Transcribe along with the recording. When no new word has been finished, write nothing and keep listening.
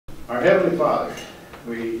Our Heavenly Father,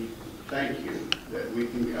 we thank you that we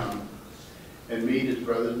can come and meet as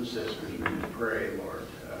brothers and sisters. We can pray, Lord,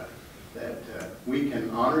 that we can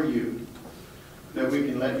honor you, that we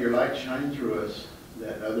can let your light shine through us,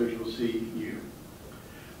 that others will see you.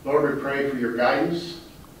 Lord, we pray for your guidance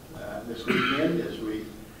this weekend as we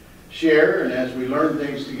share and as we learn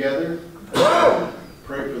things together.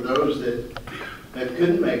 Pray for those that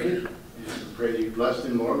couldn't make it. And pray that you bless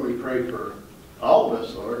them, Lord. We pray for all of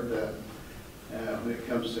us, Lord, when it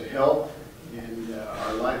comes to health and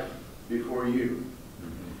our life before you.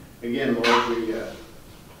 Again, Lord, we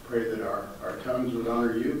pray that our tongues would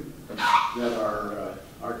honor you, that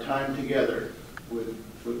our time together would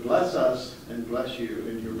bless us and bless you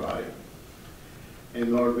in your body.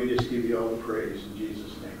 And Lord, we just give you all the praise in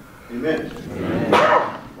Jesus' name. Amen. Amen.